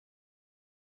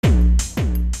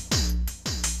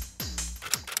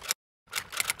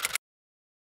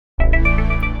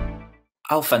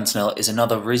Alfentanil is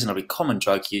another reasonably common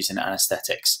drug used in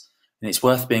anaesthetics, and it's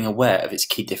worth being aware of its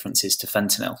key differences to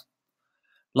fentanyl.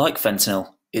 Like fentanyl,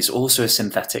 it's also a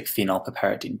synthetic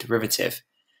phenylpiperidine derivative,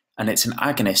 and it's an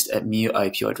agonist at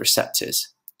mu-opioid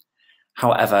receptors.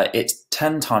 However, it's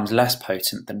 10 times less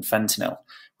potent than fentanyl,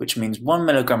 which means 1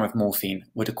 milligram of morphine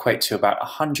would equate to about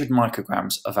 100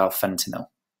 micrograms of alfentanil.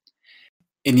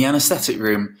 In the anaesthetic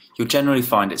room, you'll generally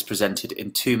find it's presented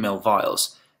in 2 ml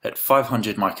vials at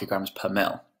 500 micrograms per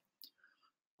ml.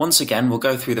 Once again, we'll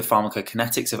go through the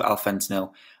pharmacokinetics of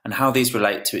alfentanil and how these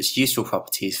relate to its useful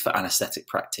properties for anaesthetic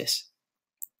practice.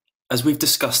 As we've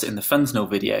discussed in the fentanyl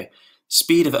video,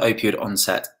 speed of opioid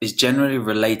onset is generally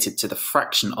related to the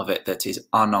fraction of it that is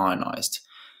unionized,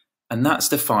 and that's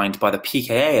defined by the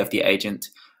pKa of the agent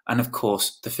and, of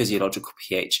course, the physiological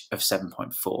pH of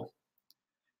 7.4.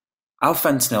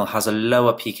 Alfentanil has a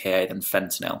lower pKa than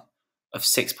fentanyl, of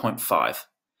 6.5,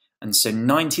 and so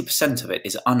 90% of it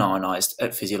is unionized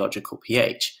at physiological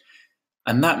pH,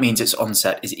 and that means its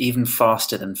onset is even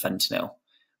faster than fentanyl,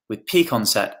 with peak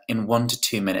onset in 1 to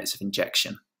 2 minutes of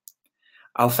injection.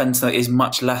 Alfentanil is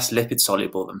much less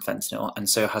lipid-soluble than fentanyl and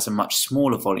so has a much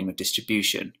smaller volume of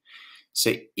distribution.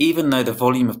 So even though the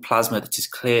volume of plasma that is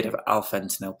cleared of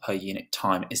alfentanil per unit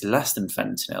time is less than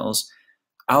fentanyl's,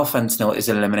 alfentanil is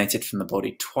eliminated from the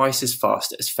body twice as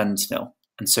fast as fentanyl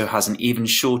and so has an even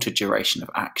shorter duration of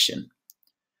action.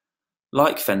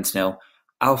 Like fentanyl,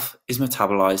 alf is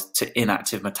metabolized to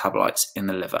inactive metabolites in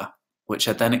the liver, which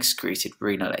are then excreted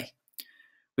renally.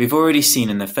 We've already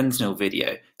seen in the fentanyl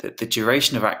video that the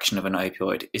duration of action of an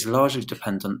opioid is largely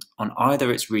dependent on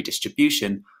either its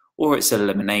redistribution or its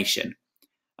elimination.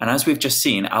 And as we've just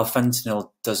seen,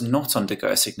 alfentanil does not undergo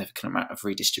a significant amount of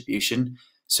redistribution,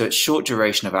 so its short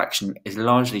duration of action is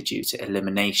largely due to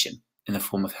elimination in the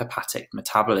form of hepatic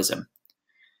metabolism.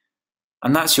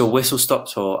 And that's your whistle-stop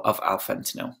tour of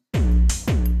alfentanil.